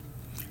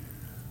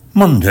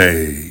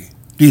Monday,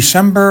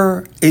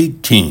 December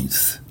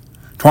 18th,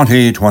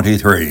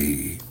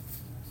 2023.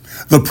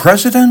 The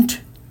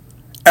President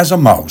as a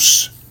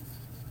Mouse.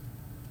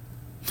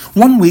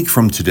 1 week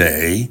from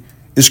today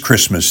is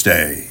Christmas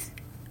Day,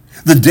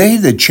 the day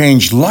that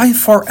changed life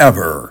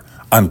forever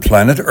on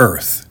planet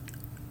Earth.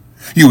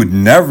 You would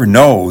never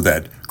know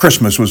that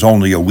Christmas was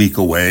only a week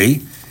away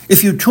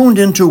if you tuned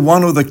into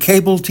one of the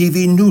cable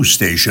TV news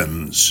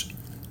stations.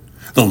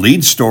 The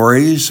lead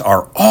stories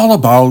are all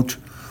about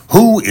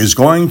who is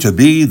going to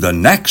be the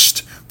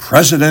next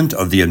President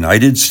of the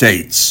United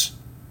States.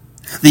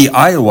 The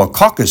Iowa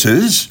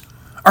caucuses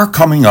are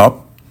coming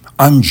up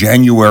on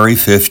January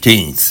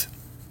 15th.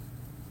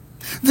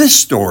 This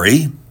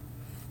story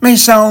may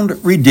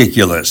sound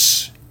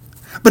ridiculous,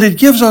 but it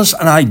gives us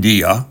an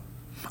idea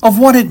of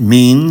what it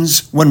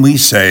means when we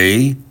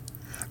say,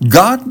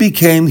 God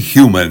became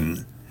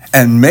human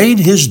and made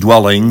his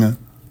dwelling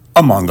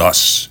among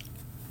us.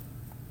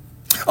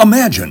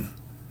 Imagine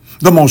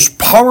the most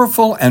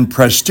powerful and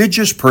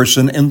prestigious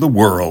person in the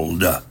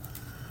world,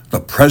 the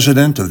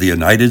President of the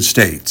United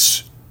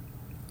States.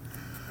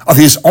 Of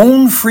his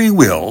own free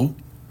will,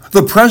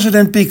 the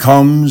President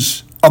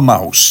becomes a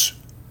mouse.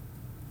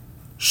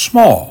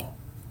 Small,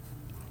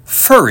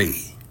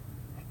 furry,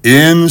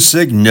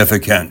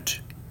 insignificant,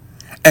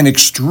 and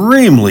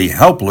extremely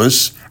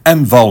helpless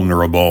and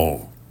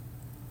vulnerable.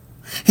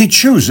 He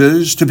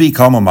chooses to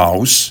become a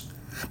mouse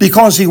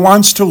because he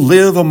wants to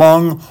live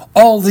among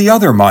all the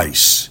other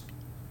mice.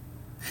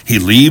 He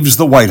leaves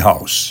the White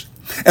House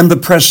and the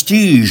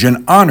prestige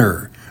and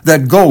honor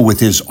that go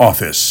with his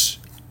office.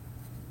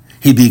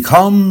 He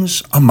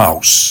becomes a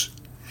mouse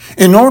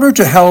in order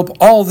to help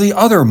all the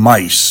other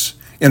mice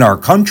in our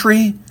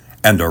country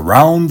and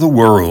around the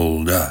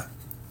world.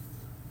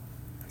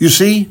 You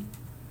see,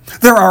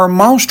 there are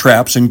mouse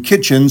traps in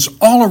kitchens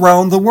all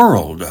around the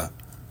world.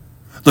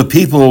 The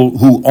people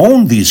who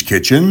own these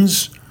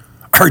kitchens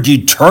are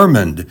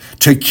determined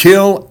to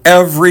kill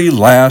every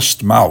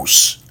last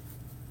mouse.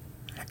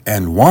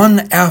 And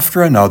one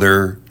after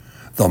another,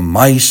 the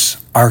mice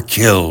are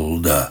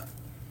killed.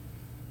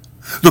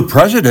 The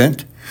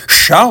President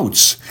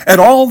shouts at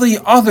all the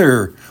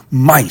other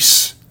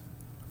mice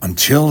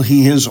until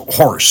he is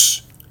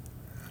hoarse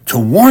to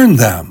warn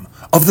them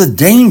of the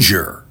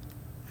danger,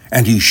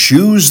 and he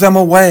shoos them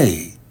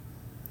away.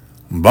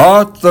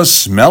 But the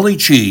smelly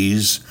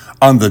cheese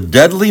on the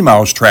deadly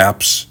mouse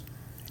traps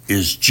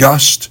is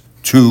just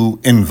too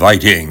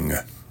inviting.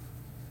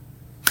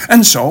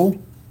 And so,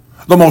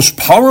 the most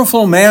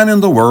powerful man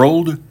in the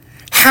world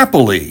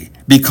happily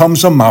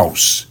becomes a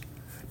mouse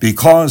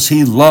because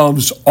he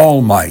loves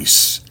all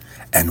mice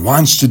and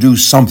wants to do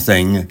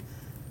something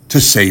to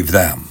save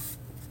them.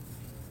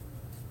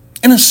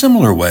 In a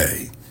similar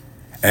way,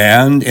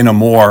 and in a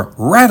more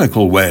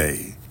radical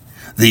way,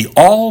 the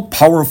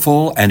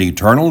all-powerful and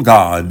eternal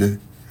God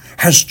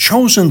has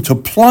chosen to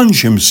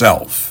plunge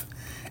himself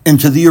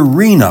into the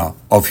arena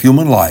of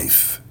human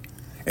life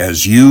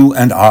as you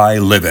and I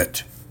live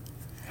it,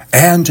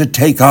 and to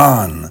take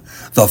on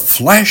the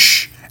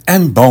flesh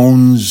and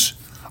bones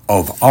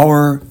of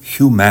our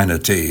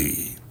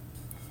humanity.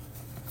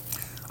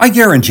 I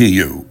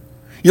guarantee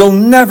you'll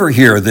never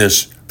hear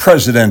this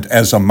President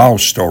as a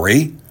Mouse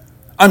story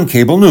on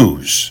cable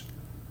news.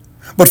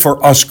 But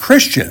for us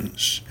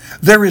Christians,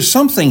 there is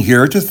something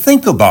here to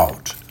think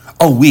about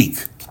a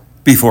week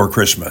before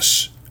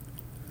Christmas.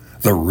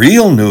 The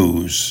real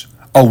news,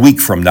 a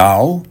week from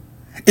now,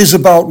 is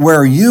about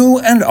where you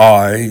and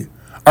I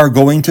are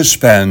going to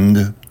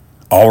spend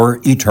our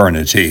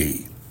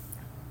eternity.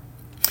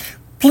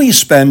 Please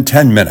spend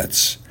 10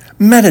 minutes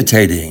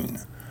meditating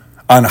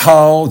on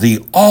how the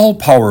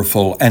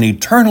all-powerful and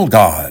eternal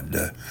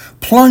God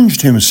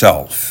plunged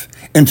himself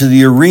into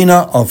the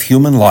arena of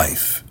human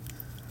life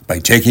by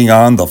taking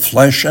on the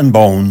flesh and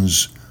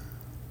bones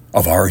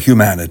of our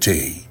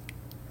humanity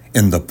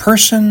in the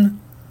person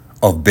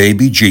of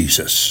baby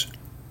Jesus.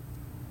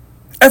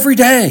 Every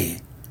day,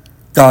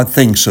 God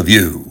thinks of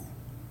you.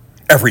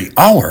 Every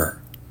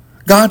hour,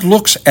 God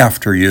looks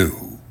after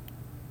you.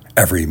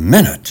 Every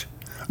minute,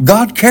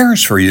 God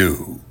cares for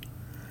you.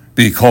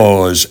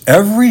 Because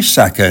every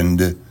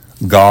second,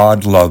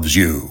 God loves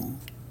you.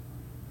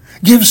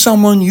 Give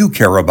someone you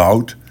care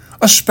about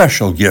a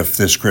special gift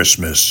this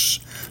Christmas.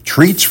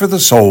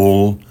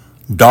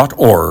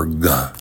 Treatsforthesoul.org